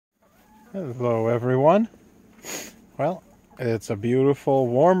Hello everyone. Well, it's a beautiful,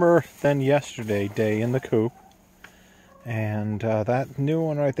 warmer than yesterday day in the coop. And that new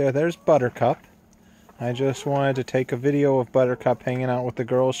one right there, there's Buttercup. I just wanted to take a video of Buttercup hanging out with the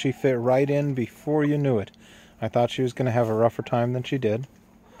girls. She fit right in before you knew it. I thought she was going to have a rougher time than she did.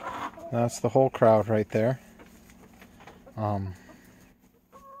 That's the whole crowd right there.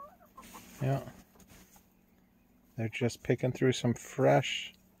 Yeah. They're just picking through some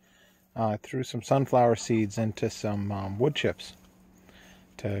fresh threw some sunflower seeds into some wood chips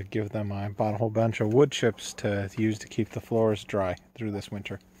to give them. I bought a whole bunch of wood chips to use to keep the floors dry through this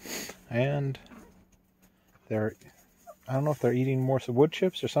winter. And I don't know if they're eating more wood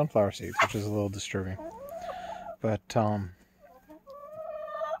chips or sunflower seeds, which is a little disturbing. But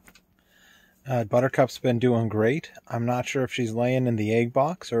Buttercup's been doing great. I'm not sure if she's laying in the egg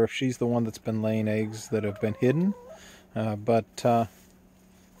box or if she's the one that's been laying eggs that have been hidden. But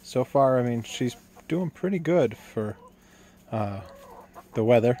so far, I mean, she's doing pretty good for the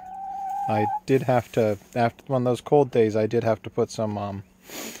weather. I did have to, after one of those cold days, I did have to put some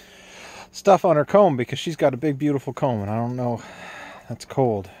stuff on her comb because she's got a big, beautiful comb, and I don't know, that's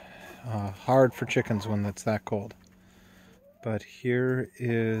cold. Hard for chickens when it's that cold. But here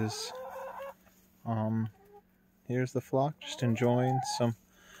is, here's the flock, just enjoying some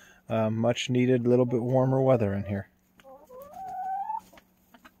much-needed, little bit warmer weather in here.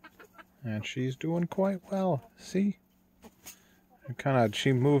 And she's doing quite well. See?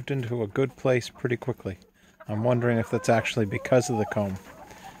 She moved into a good place pretty quickly. I'm wondering if that's actually because of the comb.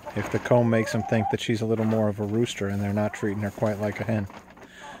 If the comb makes them think that she's a little more of a rooster and they're not treating her quite like a hen.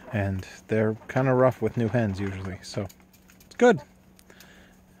 And they're kind of rough with new hens usually, so it's good.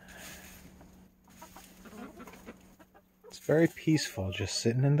 It's very peaceful just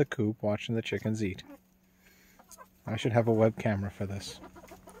sitting in the coop watching the chickens eat. I should have a web camera for this.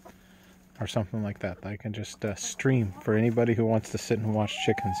 Or something like that. I can just stream for anybody who wants to sit and watch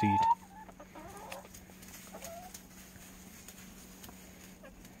chickens eat.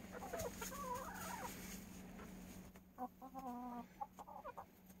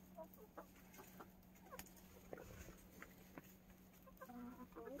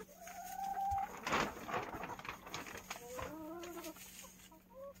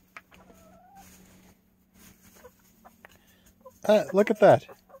 Look at that.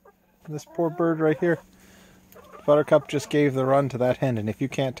 This poor bird right here. Buttercup just gave the run to that hen, and if you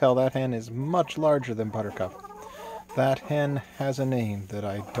can't tell, that hen is much larger than Buttercup. That hen has a name that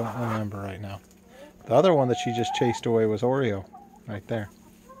I don't remember right now. The other one that she just chased away was Oreo, right there.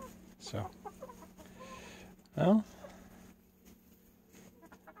 So, well,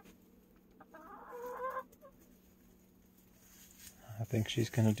 I think she's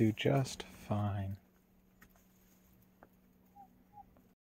going to do just fine.